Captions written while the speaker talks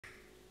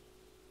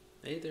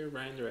Hey there,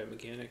 Ryan, the Right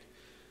Mechanic.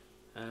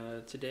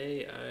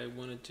 Today I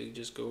wanted to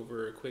just go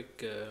over a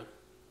quick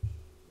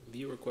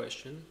viewer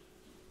question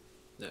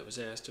that was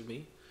asked of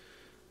me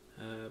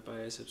by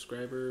a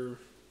subscriber,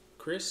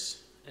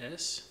 Chris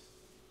S.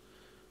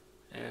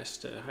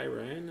 Asked, "Hi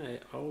Ryan, I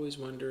always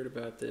wondered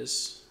about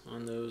this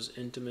on those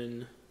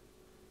Intiman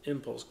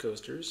impulse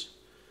coasters.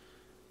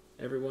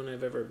 Everyone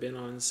I've ever been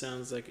on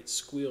sounds like it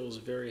squeals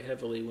very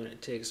heavily when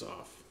it takes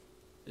off.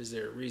 Is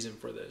there a reason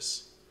for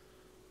this?"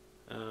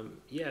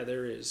 Yeah,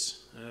 there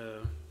is.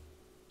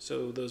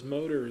 So those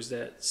motors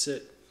that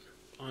sit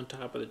on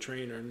top of the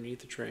train or underneath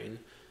the train,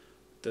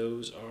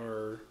 those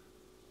are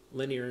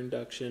linear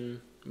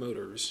induction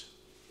motors,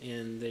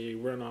 and they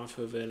run off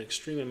of an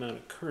extreme amount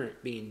of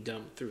current being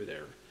dumped through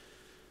there.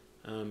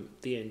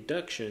 The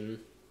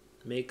induction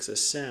makes a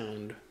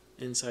sound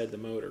inside the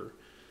motor.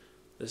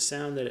 The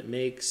sound that it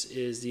makes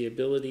is the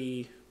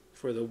ability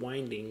for the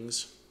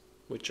windings,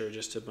 which are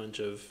just a bunch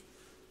of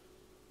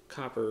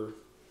copper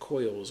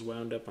coils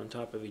wound up on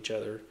top of each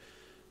other.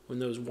 When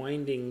those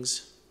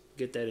windings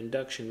get that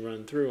induction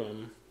run through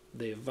them,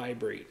 they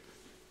vibrate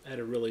at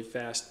a really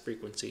fast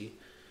frequency.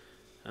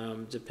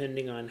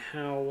 Depending on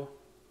how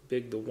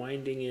big the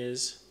winding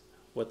is,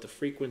 what the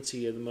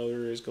frequency of the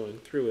motor is going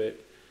through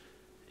it,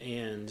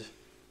 and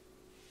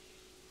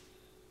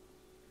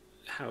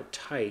how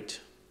tight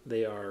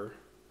they are,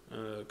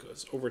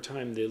 because over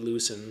time they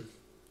loosen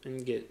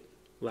and get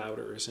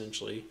louder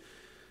essentially.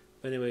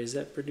 But anyways,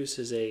 that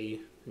produces a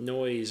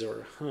noise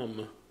or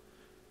hum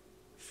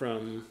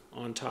from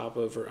on top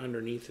of or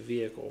underneath the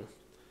vehicle.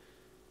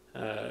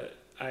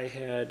 I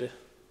had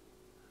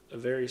a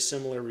very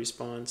similar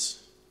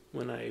response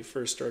when I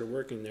first started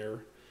working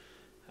there.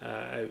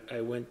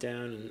 I went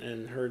down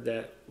and heard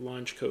that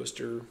launch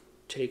coaster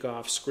take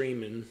off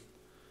screaming,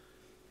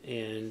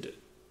 and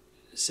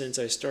since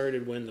I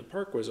started when the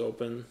park was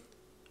open,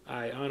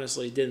 I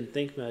honestly didn't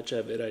think much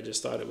of it. I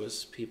just thought it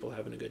was people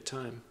having a good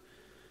time.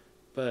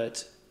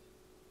 But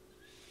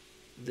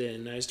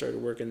then I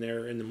started working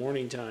there in the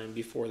morning time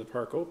before the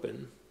park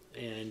opened,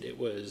 and it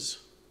was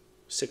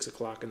 6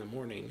 o'clock in the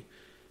morning,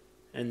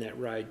 and that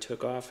ride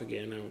took off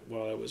again. And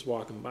while I was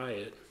walking by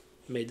it,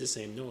 made the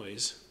same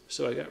noise.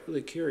 So I got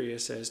really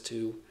curious as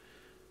to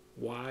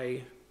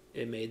why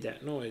it made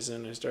that noise,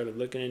 and I started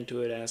looking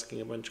into it,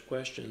 asking a bunch of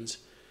questions,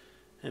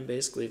 and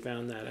basically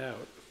found that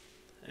out.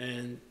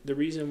 And the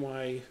reason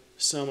why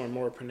some are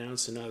more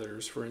pronounced than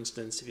others, for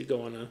instance, if you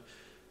go on a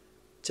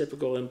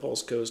typical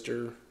impulse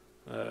coaster,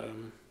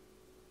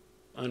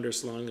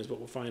 underslung is what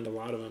we'll find a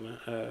lot of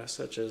them,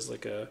 such as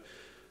like a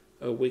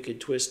Wicked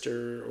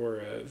Twister or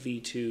a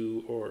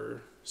V2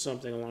 or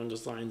something along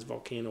those lines.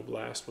 Volcano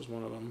Blast was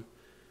one of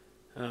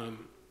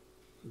them.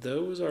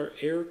 Those are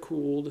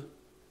air-cooled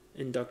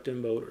inductive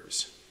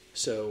motors.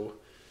 So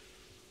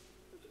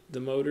the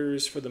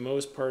motors, for the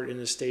most part, in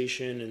the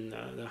station and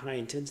the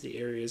high-intensity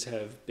areas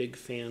have big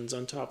fans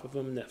on top of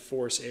them that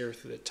force air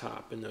through the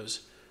top. And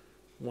those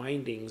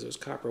windings, those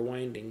copper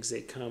windings,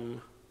 they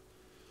come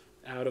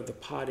out of the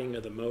potting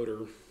of the motor.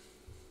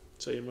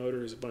 So your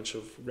motor is a bunch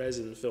of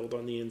resin filled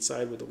on the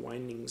inside where the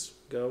windings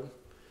go.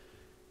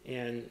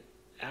 And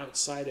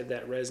outside of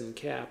that resin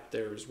cap,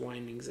 there's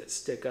windings that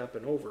stick up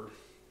and over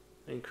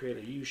and create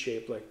a U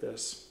shape like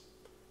this.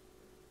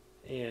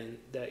 And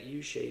that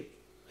U shape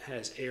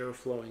has air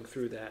flowing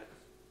through that.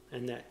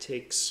 And that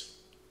takes,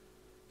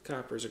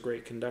 copper is a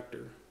great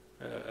conductor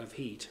of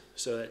heat.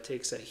 So that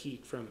takes that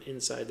heat from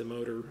inside the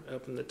motor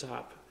up in the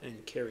top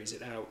and carries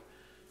it out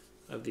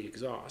of the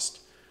exhaust.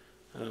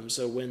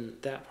 So when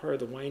that part of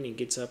the winding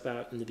gets up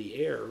out into the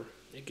air,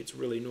 it gets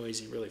really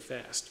noisy really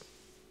fast.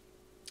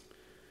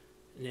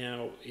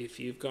 Now, if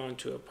you've gone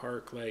to a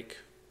park like,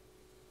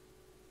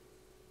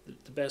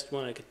 the best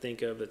one I could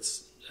think of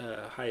that's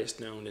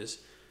highest known is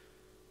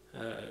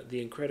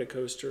the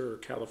Incredicoaster or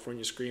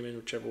California Screamin',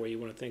 whichever way you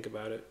want to think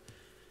about it.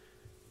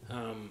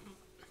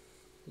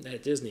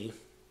 At Disney,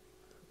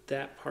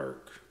 that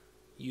park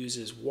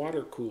uses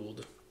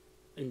water-cooled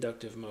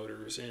inductive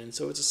motors, and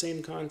so it's the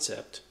same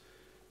concept,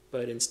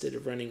 but instead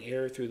of running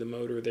air through the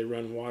motor, they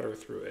run water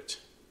through it.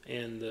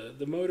 And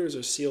the motors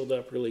are sealed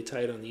up really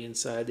tight on the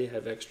inside. They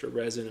have extra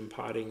resin and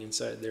potting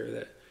inside there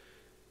that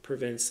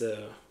prevents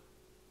the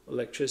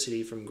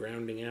electricity from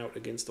grounding out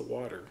against the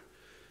water.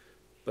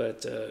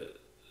 But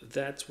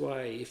that's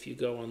why if you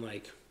go on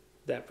like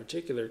that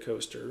particular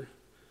coaster,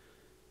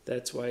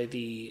 that's why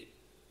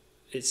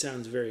it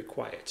sounds very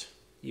quiet.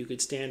 You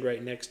could stand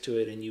right next to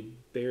it and you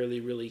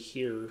barely really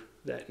hear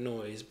that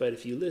noise. But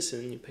if you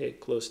listen, you pay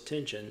close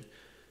attention,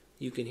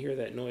 you can hear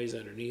that noise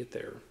underneath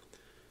there.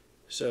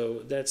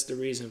 So that's the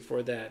reason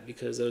for that,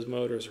 because those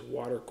motors are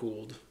water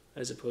cooled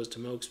as opposed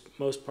to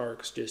most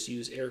parks just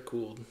use air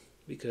cooled,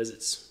 because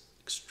it's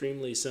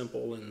extremely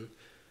simple and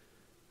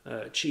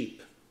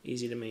cheap,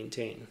 easy to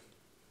maintain.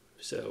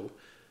 So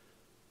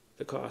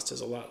the cost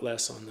is a lot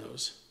less on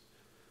those.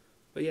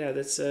 But yeah,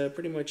 that's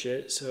pretty much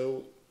it.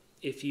 So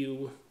if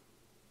you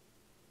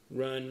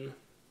run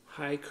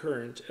high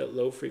current at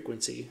low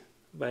frequency,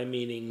 by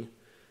meaning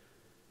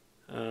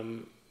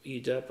you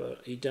dump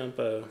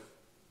a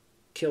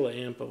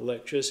kiloamp of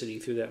electricity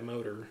through that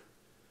motor,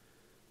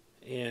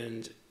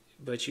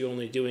 but you're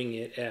only doing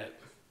it at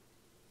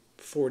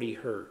 40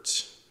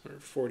 hertz or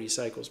 40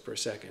 cycles per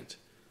second.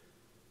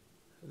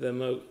 The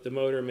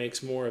motor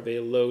makes more of a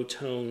low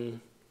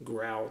tone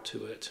growl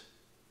to it.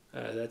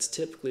 That's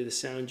typically the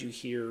sound you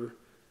hear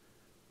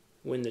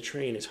when the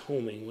train is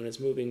homing, when it's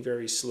moving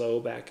very slow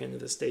back into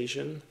the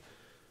station.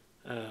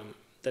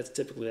 That's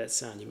typically that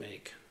sound you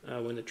make.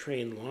 When the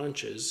train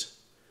launches,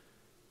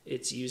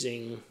 it's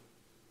using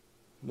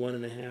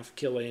 1.5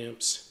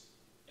 kiloamps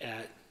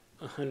at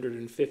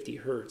 150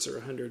 hertz or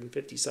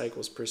 150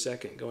 cycles per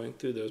second going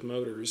through those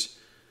motors,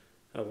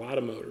 a lot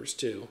of motors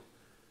too.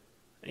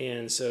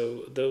 And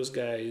so those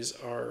guys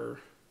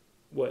are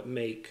what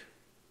make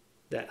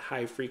that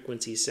high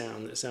frequency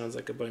sound that sounds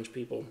like a bunch of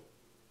people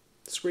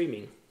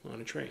screaming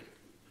on a train.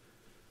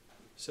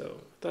 So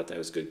I thought that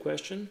was a good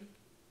question.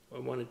 I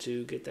wanted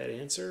to get that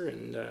answer,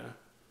 and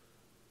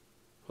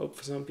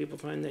hope some people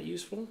find that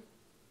useful.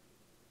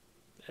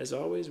 As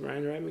always,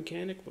 Ryan Ride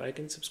Mechanic, like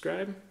and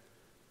subscribe.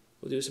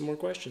 We'll do some more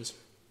questions.